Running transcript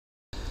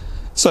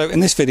So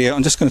in this video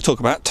I'm just going to talk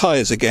about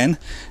tyres again,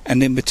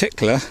 and in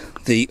particular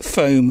the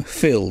foam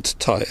filled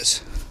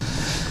tyres.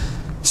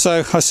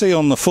 So I see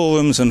on the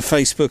forums and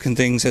Facebook and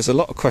things there's a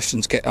lot of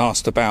questions get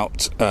asked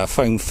about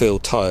foam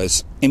filled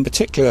tyres, in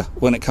particular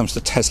when it comes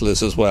to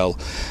Teslas as well,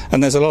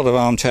 and there's a lot of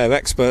armchair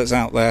experts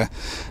out there,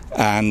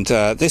 and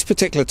this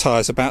particular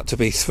tyre is about to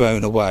be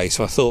thrown away,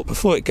 so I thought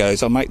before it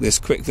goes I'll make this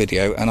quick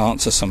video and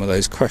answer some of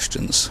those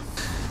questions.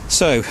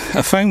 So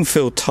a foam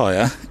filled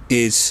tyre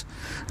is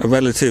a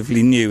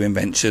relatively new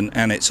invention,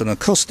 and it's an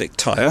acoustic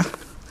tyre,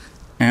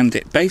 and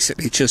it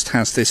basically just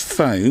has this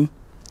foam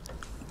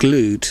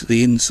glued to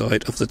the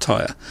inside of the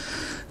tyre,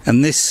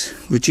 and this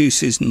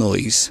reduces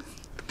noise.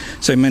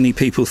 So many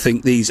people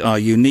think these are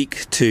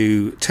unique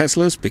to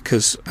Teslas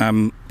because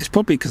it's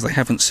probably because they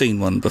haven't seen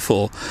one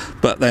before,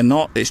 but they're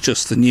not. It's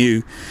just the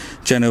new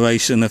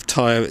generation of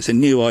tyre. It's a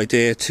new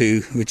idea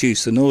to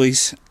reduce the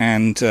noise,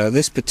 and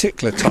this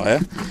particular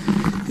tyre,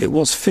 it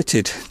was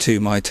fitted to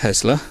my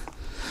Tesla,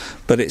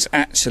 but it's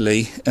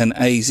actually an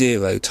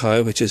A0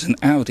 tyre, which is an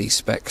Audi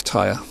spec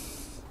tyre.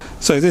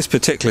 So this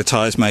particular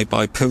tyre is made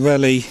by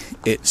Pirelli.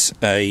 It's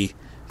a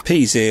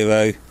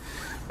P0,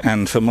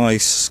 and for my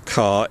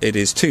car it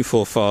is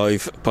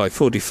 245 by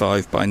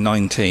 45 by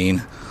 19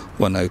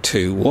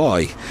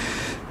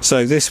 102Y.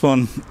 So this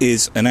one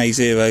is an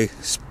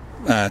A0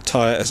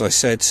 tyre, as I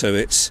said, so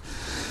it's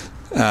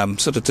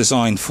sort of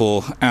designed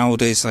for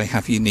Audis. They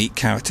have unique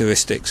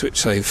characteristics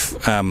which they've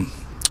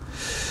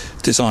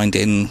designed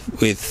in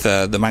with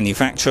the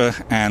manufacturer,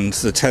 and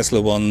the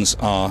Tesla ones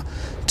are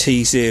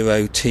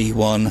T0,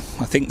 T1,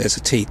 I think there's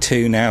a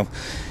T2 now.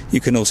 You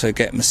can also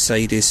get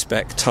Mercedes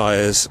spec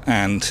tyres,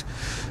 and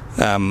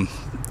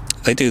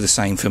they do the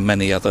same for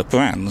many other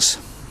brands.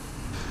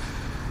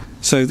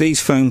 So these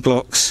foam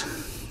blocks,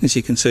 as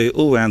you can see,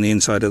 all around the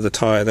inside of the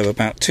tyre, they're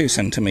about 2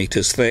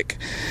 centimetres thick.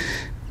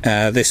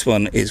 This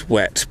one is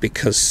wet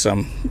because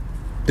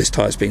this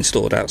tyre's been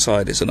stored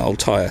outside as an old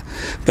tyre,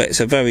 but it's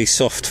a very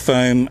soft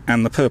foam,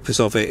 and the purpose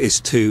of it is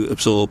to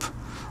absorb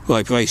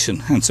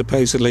vibration and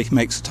supposedly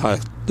makes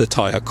the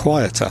tyre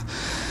quieter.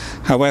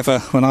 However,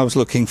 when I was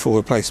looking for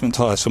replacement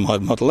tyres for my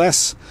Model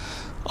S,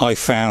 I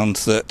found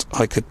that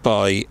I could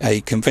buy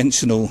a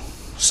conventional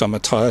summer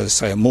tyre,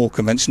 say a more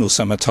conventional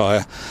summer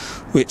tyre,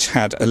 which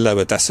had a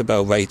lower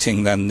decibel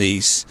rating than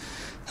these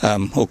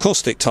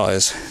acoustic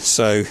tyres,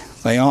 so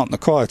they aren't the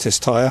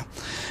quietest tyre.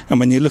 And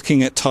when you're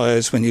looking at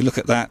tyres, when you look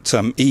at that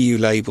EU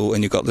label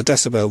and you've got the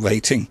decibel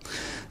rating,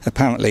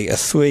 apparently a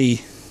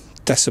 3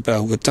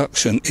 decibel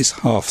reduction is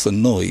half the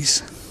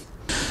noise.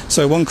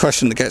 So one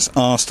question that gets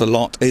asked a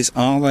lot is,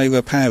 are they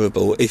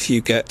repairable? If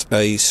you get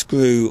a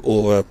screw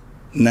or a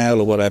nail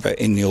or whatever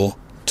in your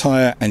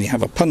tyre and you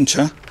have a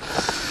puncture,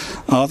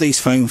 are these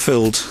foam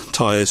filled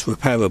tyres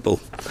repairable?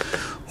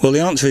 Well, the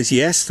answer is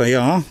yes, they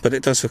are, but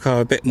it does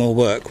require a bit more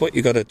work. What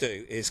you've got to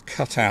do is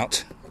cut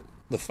out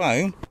the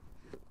foam.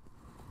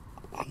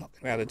 I'm not going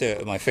to be able to do it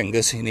with my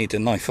fingers, you need a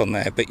knife on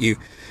there, but you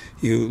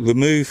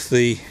remove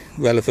the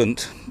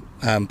relevant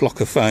block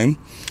of foam,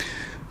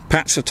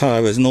 patch the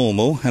tyre as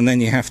normal, and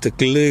then you have to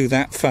glue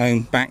that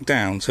foam back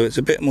down, so it's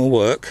a bit more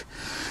work.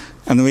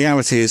 And the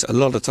reality is a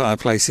lot of tyre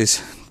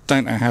places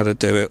don't know how to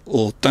do it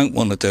or don't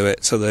want to do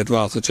it, so they'd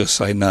rather just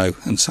say no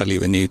and sell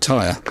you a new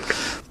tyre.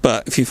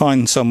 But if you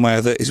find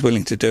somewhere that is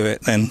willing to do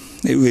it, then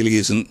it really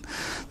isn't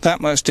that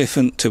much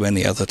different to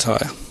any other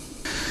tyre.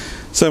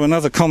 So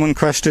another common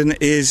question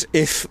is,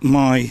 if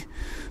my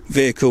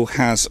vehicle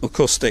has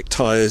acoustic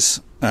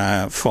tyres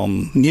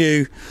from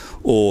new,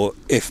 or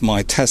if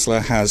my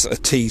Tesla has a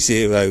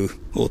T0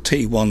 or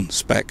T1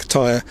 spec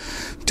tyre,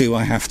 do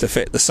I have to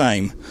fit the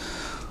same?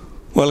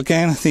 Well,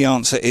 again, the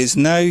answer is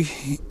no.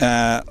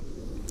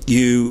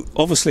 You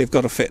obviously have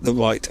got to fit the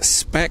right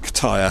spec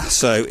tyre,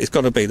 so it's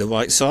got to be the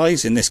right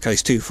size, in this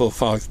case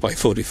 245 by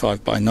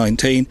 45 by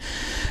 19,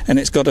 and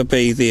it's got to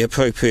be the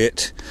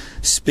appropriate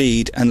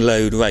speed and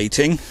load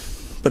rating.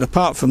 But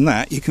apart from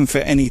that, you can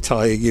fit any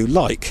tyre you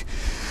like.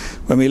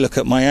 When we look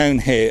at my own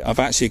here, I've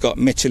actually got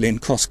Michelin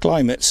cross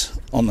climates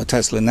on the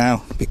Tesla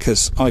now,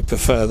 because I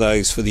prefer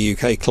those for the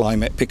UK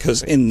climate,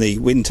 because in the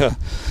winter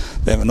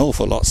they're an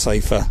awful lot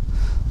safer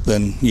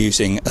than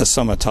using a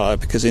summer tyre,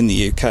 because in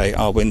the UK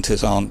our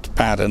winters aren't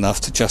bad enough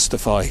to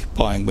justify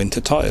buying winter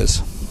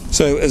tyres.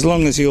 So as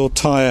long as your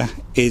tyre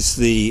is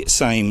the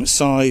same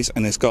size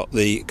and has got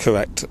the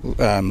correct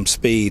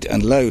speed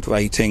and load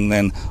rating,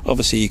 then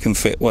obviously you can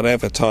fit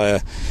whatever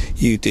tyre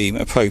you deem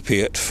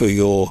appropriate for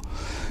your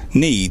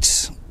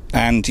needs.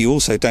 And you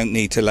also don't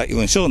need to let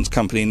your insurance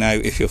company know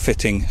if you're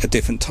fitting a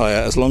different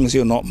tyre, as long as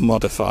you're not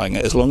modifying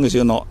it, as long as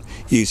you're not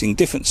using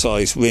different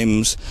size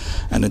rims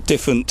and a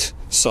different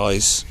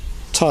size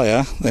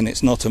tyre, then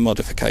it's not a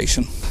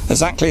modification.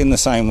 Exactly in the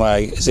same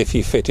way as if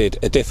you fitted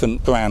a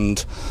different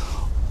brand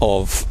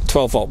of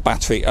 12 volt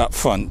battery up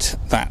front,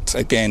 that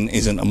again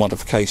isn't a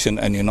modification,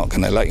 and you're not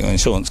going to let your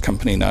insurance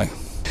company know.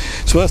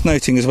 It's worth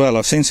noting as well,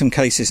 I've seen some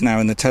cases now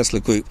in the Tesla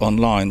group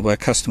online where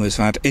customers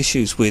have had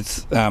issues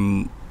with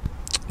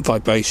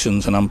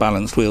vibrations and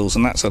unbalanced wheels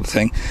and that sort of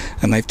thing,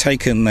 and they've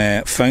taken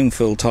their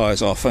foam-filled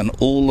tyres off, and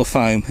all the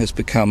foam has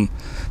become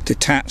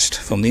detached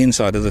from the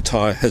inside of the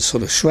tyre, has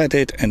sort of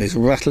shredded and is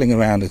rattling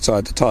around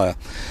inside the tyre.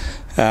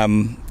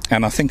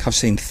 And I think I've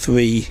seen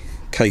 3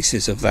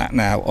 cases of that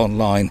now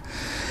online.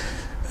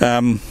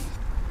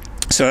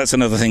 So that's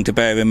another thing to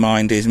bear in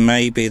mind, is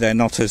maybe they're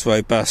not as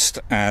robust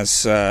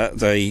as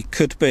they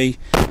could be.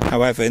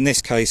 However, in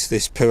this case,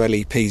 this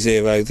Pirelli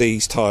P0,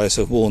 these tyres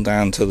have worn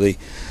down to the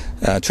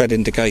tread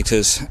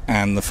indicators,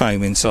 and the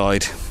foam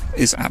inside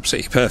is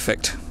absolutely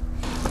perfect.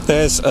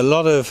 There's a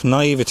lot of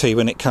naivety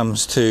when it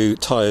comes to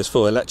tyres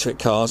for electric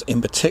cars,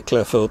 in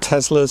particular for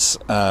Teslas,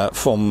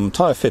 from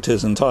tyre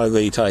fitters and tyre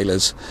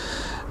retailers,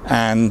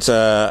 and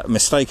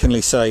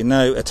mistakenly say,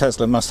 no, a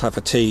Tesla must have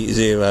a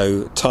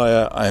T0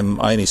 tyre. I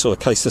only saw a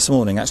case this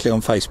morning actually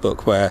on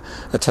Facebook where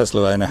a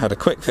Tesla owner had a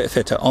quick fit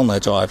fitter on their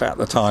drive at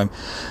the time,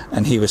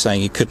 and he was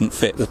saying he couldn't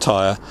fit the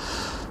tyre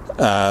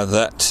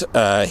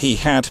that he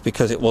had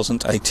because it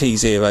wasn't a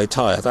T0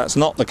 tyre. That's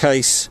not the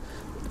case.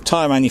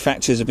 Tyre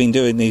manufacturers have been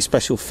doing these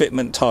special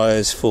fitment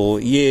tyres for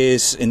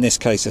years. In this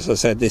case, as I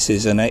said, this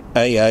is an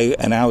AO,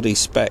 an Audi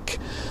spec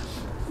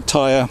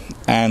tyre,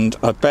 and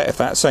I bet if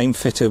that same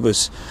fitter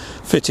was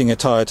fitting a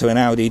tyre to an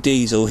Audi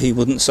diesel, he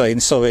wouldn't say,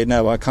 sorry,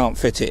 no, I can't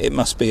fit it, it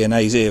must be an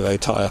A0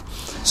 tyre.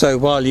 So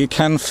while you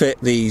can fit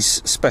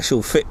these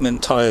special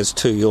fitment tyres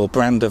to your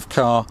brand of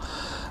car,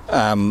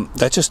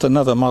 they're just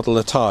another model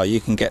of tyre. You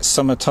can get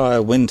summer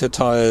tyre, winter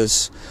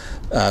tyres,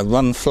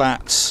 run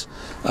flats,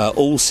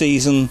 all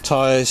season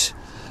tyres,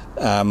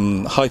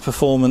 high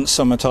performance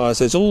summer tyres.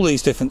 There's all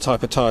these different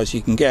type of tyres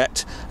you can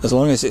get, as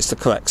long as it's the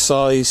correct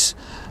size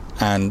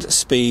and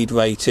speed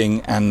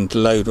rating and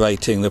load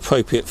rating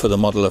appropriate for the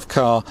model of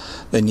car.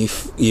 Then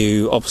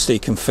you obviously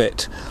can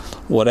fit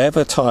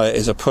whatever tyre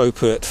is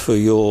appropriate for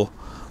your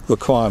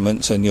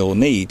requirements and your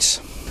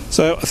needs.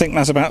 So I think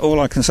that's about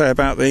all I can say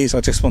about these. I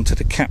just wanted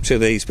to capture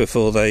these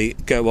before they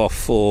go off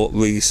for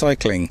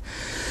recycling.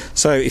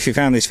 So if you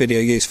found this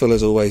video useful,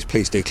 as always,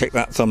 please do click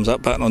that thumbs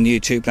up button on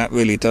YouTube. That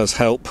really does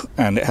help,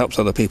 and it helps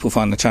other people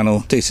find the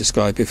channel. Do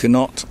subscribe if you're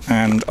not,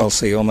 and I'll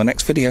see you on the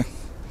next video.